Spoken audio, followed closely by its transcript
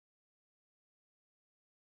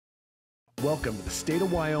Welcome to the State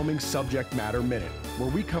of Wyoming Subject Matter Minute, where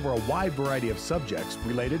we cover a wide variety of subjects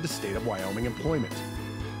related to State of Wyoming employment.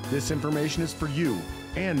 This information is for you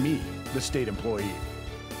and me, the state employee.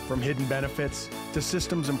 From hidden benefits to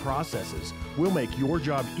systems and processes, we'll make your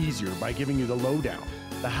job easier by giving you the lowdown,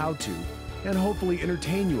 the how-to, and hopefully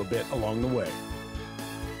entertain you a bit along the way.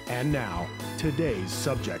 And now, today's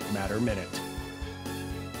Subject Matter Minute.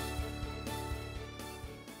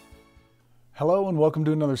 Hello and welcome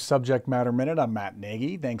to another Subject Matter Minute. I'm Matt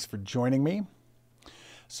Nagy. Thanks for joining me.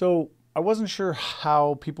 So I wasn't sure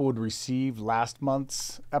how people would receive last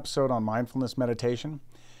month's episode on mindfulness meditation.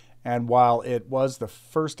 And while it was the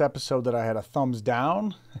first episode that I had a thumbs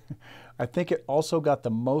down, I think it also got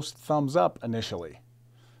the most thumbs up initially.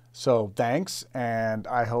 So thanks, and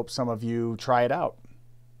I hope some of you try it out.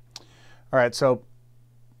 All right, so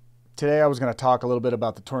today I was going to talk a little bit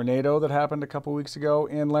about the tornado that happened a couple weeks ago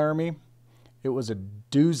in Laramie. It was a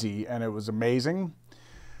doozy and it was amazing.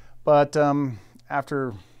 But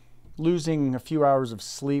after losing a few hours of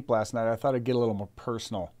sleep last night, I thought I'd get a little more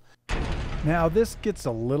personal. Now, this gets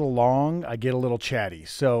a little long. I get a little chatty.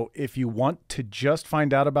 So if you want to just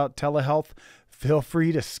find out about telehealth, feel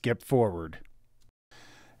free to skip forward.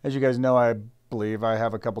 As you guys know, I believe I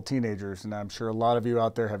have a couple teenagers, and I'm sure a lot of you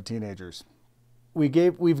out there have teenagers. We've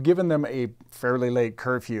given them a fairly late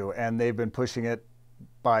curfew, and they've been pushing it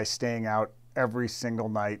by staying out every single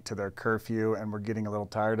night to their curfew, and we're getting a little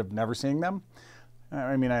tired of never seeing them.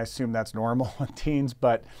 I mean, I assume that's normal with teens,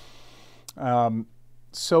 but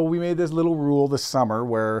so we made this little rule this summer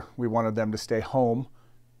where we wanted them to stay home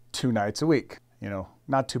 2 nights a week. You know,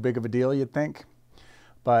 not too big of a deal, you'd think,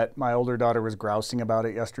 but my older daughter was grousing about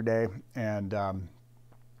it yesterday, and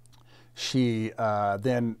she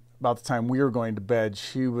then, about the time we were going to bed,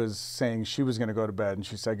 she was saying she was going to go to bed, and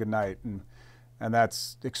she said goodnight. And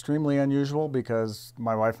that's extremely unusual because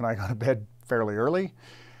my wife and I go to bed fairly early.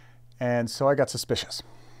 And so I got suspicious.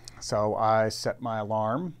 So I set my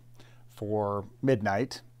alarm for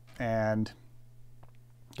midnight and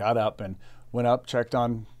got up and went up, checked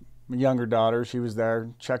on my younger daughter. She was there,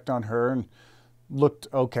 checked on her and looked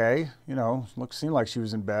okay. You know, seemed like she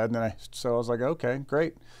was in bed. And so I was like, okay,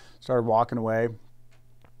 great. Started walking away.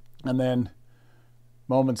 And then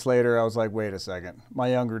moments later, I was like, wait a second. My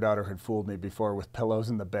younger daughter had fooled me before with pillows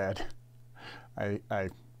in the bed. I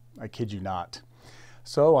kid you not.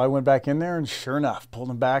 So I went back in there and sure enough, pulled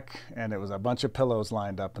them back and it was a bunch of pillows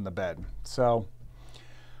lined up in the bed. So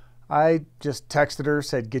I just texted her,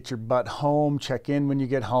 said, get your butt home, check in when you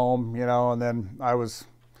get home, you know, and then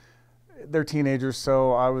they're teenagers,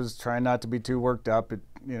 so I was trying not to be too worked up. It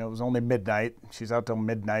was only midnight. She's out till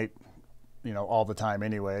midnight, all the time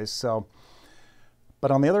anyways. So, but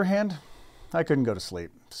on the other hand, I couldn't go to sleep.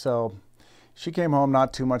 So she came home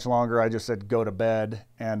not too much longer. I just said, go to bed.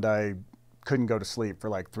 And I couldn't go to sleep for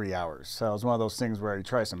like 3 hours. So it was one of those things where you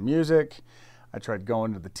try some music. I tried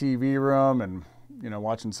going to the TV room and,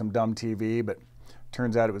 watching some dumb TV, but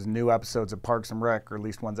turns out it was new episodes of Parks and Rec, or at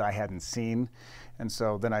least ones I hadn't seen. And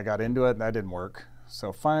so then I got into it and that didn't work.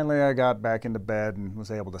 So finally I got back into bed and was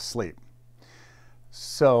able to sleep.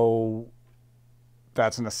 So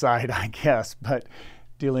that's an aside, I guess, but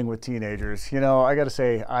dealing with teenagers, I got to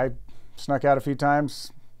say, I snuck out a few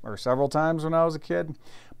times or several times when I was a kid,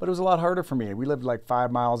 but it was a lot harder for me. We lived like 5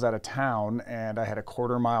 miles out of town and I had a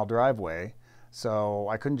 1/4-mile driveway. So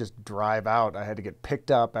I couldn't just drive out. I had to get picked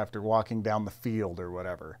up after walking down the field or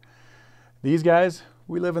whatever. These guys,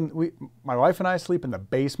 my wife and I sleep in the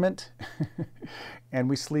basement and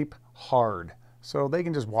we sleep hard. So they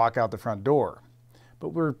can just walk out the front door.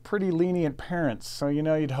 But we're pretty lenient parents, so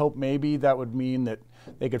you'd hope maybe that would mean that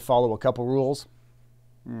they could follow a couple rules.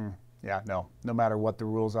 Yeah, no matter what the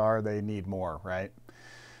rules are, they need more, right?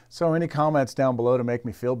 So any comments down below to make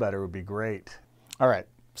me feel better would be great. All right,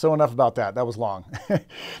 so enough about that. That was long.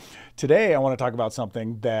 Today I want to talk about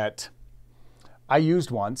something that I used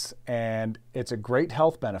once, and it's a great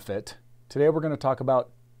health benefit. Today we're going to talk about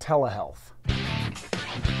telehealth.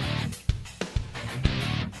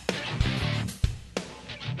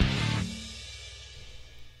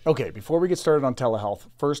 Okay, before we get started on telehealth,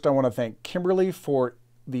 first I want to thank Kimberly for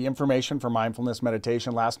the information for mindfulness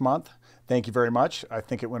meditation last month. Thank you very much. I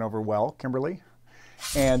think it went over well, Kimberly.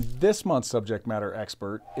 And this month's subject matter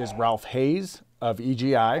expert is Ralph Hayes of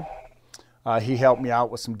EGI. He helped me out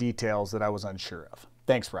with some details that I was unsure of.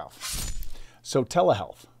 Thanks, Ralph. So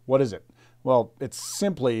telehealth, what is it? Well, it's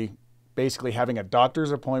simply basically having a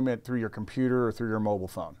doctor's appointment through your computer or through your mobile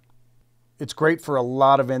phone. It's great for a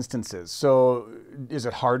lot of instances. So is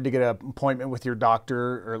it hard to get an appointment with your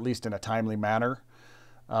doctor, or at least in a timely manner?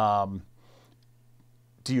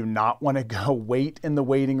 Do you not want to go wait in the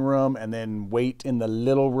waiting room and then wait in the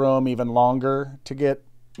little room even longer to get,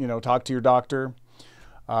 talk to your doctor?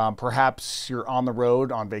 Perhaps you're on the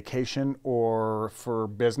road on vacation or for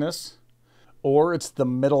business, or it's the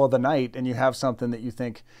middle of the night and you have something that you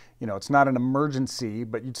think, it's not an emergency,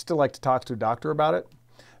 but you'd still like to talk to a doctor about it.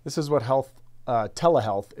 This is what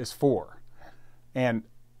telehealth is for. And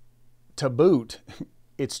to boot,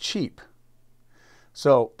 it's cheap.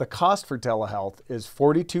 So the cost for telehealth is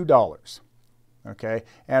 $42. Okay.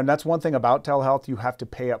 And that's one thing about telehealth, you have to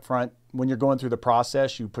pay up front. When you're going through the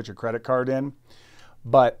process, you put your credit card in,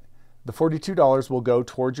 but the $42 will go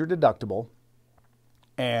towards your deductible.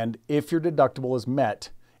 And if your deductible is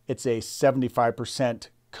met, it's a 75%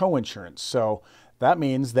 coinsurance. So that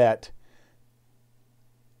means that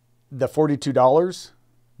the $42,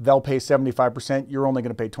 they'll pay 75%. You're only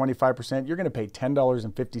going to pay 25%. You're going to pay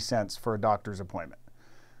 $10.50 for a doctor's appointment.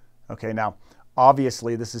 Okay, now,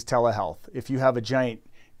 obviously, this is telehealth. If you have a giant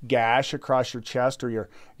gash across your chest or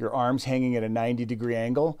your arms hanging at a 90-degree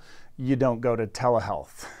angle, you don't go to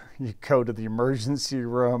telehealth. You go to the emergency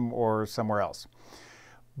room or somewhere else.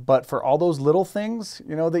 But for all those little things,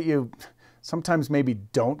 that you sometimes maybe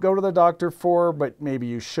don't go to the doctor for, but maybe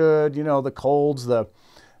you should, the colds, the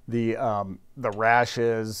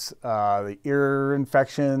rashes, the ear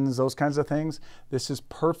infections, those kinds of things, this is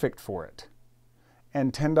perfect for it.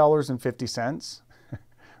 And $10.50,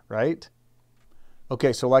 right?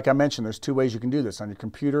 Okay, so like I mentioned, there's two ways you can do this, on your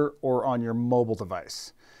computer or on your mobile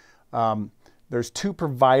device. There's two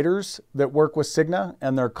providers that work with Cigna,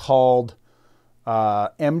 and they're called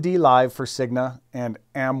MDLive for Cigna and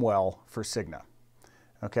Amwell for Cigna.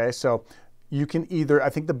 Okay, so you can either, I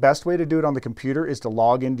think the best way to do it on the computer is to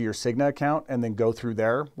log into your Cigna account and then go through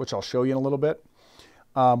there, which I'll show you in a little bit.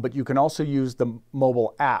 But you can also use the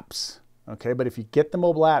mobile apps. Okay, but if you get the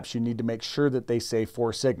mobile apps, you need to make sure that they say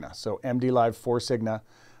for Cigna. So MDLive for Cigna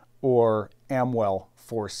or Amwell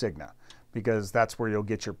for Cigna, because that's where you'll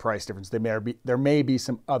get your price difference. There may be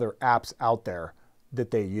some other apps out there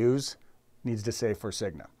that they use, needs to say for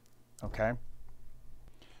Cigna. Okay.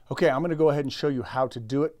 Okay, I'm going to go ahead and show you how to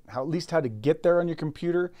do it, at least how to get there on your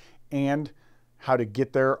computer and how to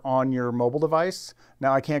get there on your mobile device.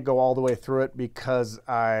 Now, I can't go all the way through it because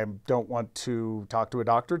I don't want to talk to a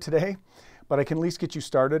doctor today, but I can at least get you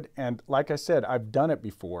started. And like I said, I've done it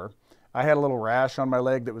before. I had a little rash on my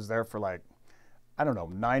leg that was there for like, I don't know,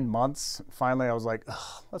 9 months. Finally, I was like,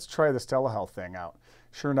 let's try this telehealth thing out.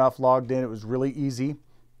 Sure enough, logged in. It was really easy.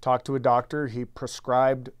 Talked to a doctor. He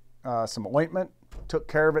prescribed some ointment, took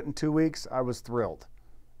care of it in 2 weeks. I was thrilled.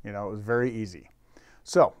 It was very easy.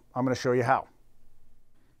 So I'm going to show you how.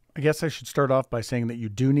 I guess I should start off by saying that you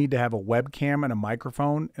do need to have a webcam and a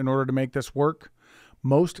microphone in order to make this work.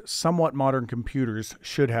 Most somewhat modern computers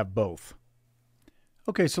should have both.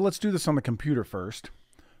 Okay, so let's do this on the computer first.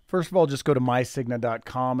 First of all, just go to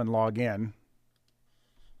mycigna.com and log in.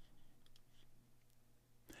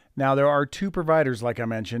 Now, there are two providers, like I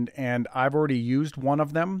mentioned, and I've already used one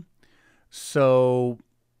of them. So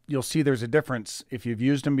you'll see there's a difference if you've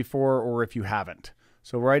used them before or if you haven't.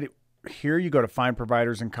 So right here, you go to Find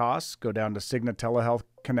Providers and Costs, go down to Cigna Telehealth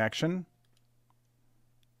Connection.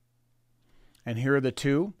 And here are the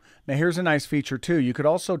two. Now, here's a nice feature too. You could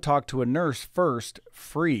also talk to a nurse first,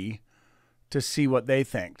 free, to see what they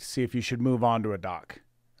think, to see if you should move on to a doc.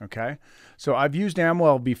 Okay, so I've used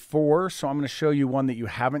Amwell before, so I'm going to show you one that you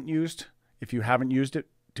haven't used, if you haven't used it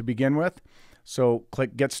to begin with. So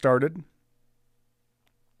click Get Started.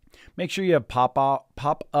 Make sure you have pop-up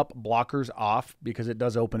blockers off because it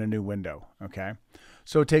does open a new window, okay?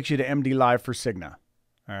 So it takes you to MDLive for Cigna,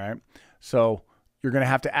 all right? So you're going to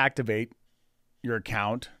have to activate your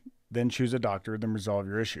account, then choose a doctor, then resolve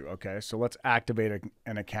your issue, okay? So let's activate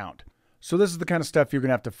an account. So this is the kind of stuff you're going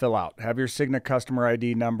to have to fill out. Have your Cigna customer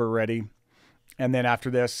ID number ready. And then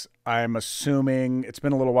after this, I'm assuming, it's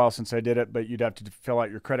been a little while since I did it, but you'd have to fill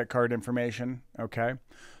out your credit card information, okay?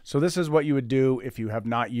 So this is what you would do if you have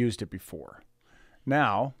not used it before.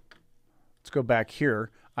 Now, let's go back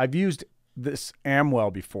here. I've used this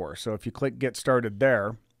Amwell before, so if you click Get Started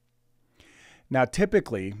there. Now,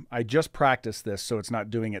 typically, I just practiced this, so it's not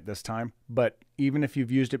doing it this time, but even if you've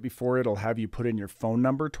used it before, it'll have you put in your phone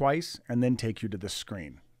number twice and then take you to this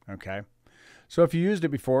screen, okay? So if you used it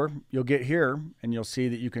before, you'll get here and you'll see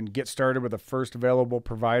that you can get started with a first available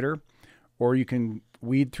provider, or you can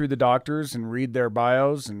weed through the doctors and read their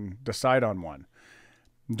bios and decide on one.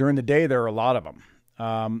 During the day, there are a lot of them.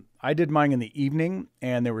 I did mine in the evening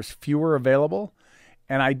and there was fewer available.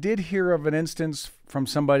 And I did hear of an instance from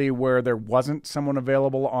somebody where there wasn't someone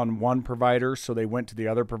available on one provider, so they went to the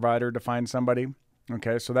other provider to find somebody.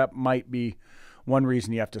 Okay, so that might be one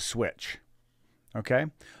reason you have to switch. Okay,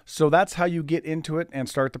 so that's how you get into it and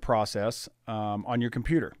start the process on your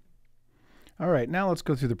computer. All right, now let's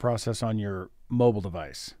go through the process on your mobile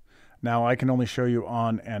device. Now, I can only show you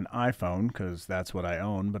on an iPhone because that's what I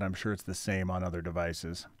own, but I'm sure it's the same on other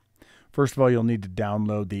devices. First of all, you'll need to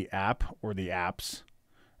download the app or the apps.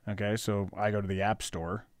 Okay, so I go to the App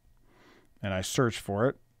Store and I search for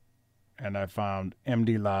it, and I found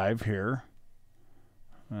MDLive here.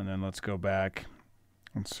 And then let's go back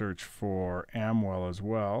and search for Amwell as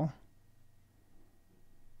well.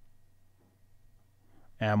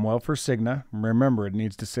 Amwell for Cigna. Remember, it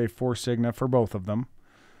needs to say for Cigna for both of them.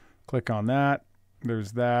 Click on that.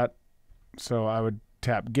 There's that. So I would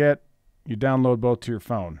tap Get. You download both to your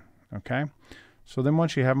phone. Okay? So then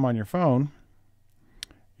once you have them on your phone,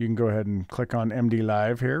 you can go ahead and click on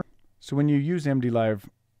MDLive here. So when you use MDLive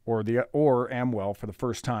or Amwell for the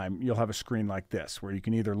first time, you'll have a screen like this where you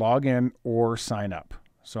can either log in or sign up.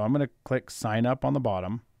 So I'm going to click Sign Up on the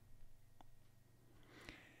bottom.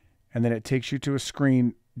 And then it takes you to a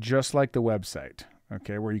screen just like the website,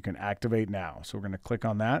 okay, where you can activate now. So we're going to click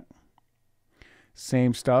on that.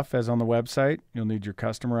 Same stuff as on the website. You'll need your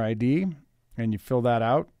customer ID, and you fill that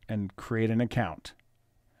out and create an account,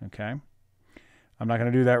 okay? I'm not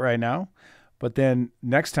going to do that right now, but then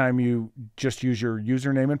next time you just use your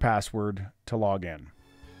username and password to log in.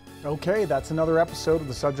 Okay, that's another episode of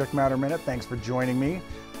the Subject Matter Minute. Thanks for joining me.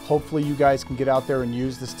 Hopefully you guys can get out there and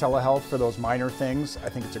use this telehealth for those minor things. I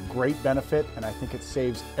think it's a great benefit, and I think it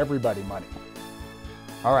saves everybody money.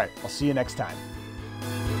 All right, I'll see you next time.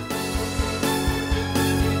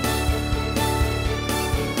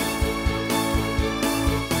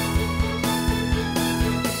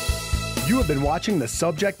 You have been watching the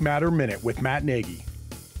Subject Matter Minute with Matt Nagy.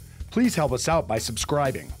 Please help us out by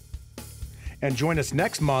subscribing. And join us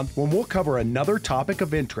next month when we'll cover another topic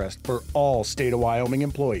of interest for all State of Wyoming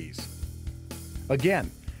employees.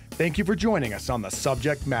 Again, thank you for joining us on the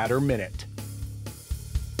Subject Matter Minute.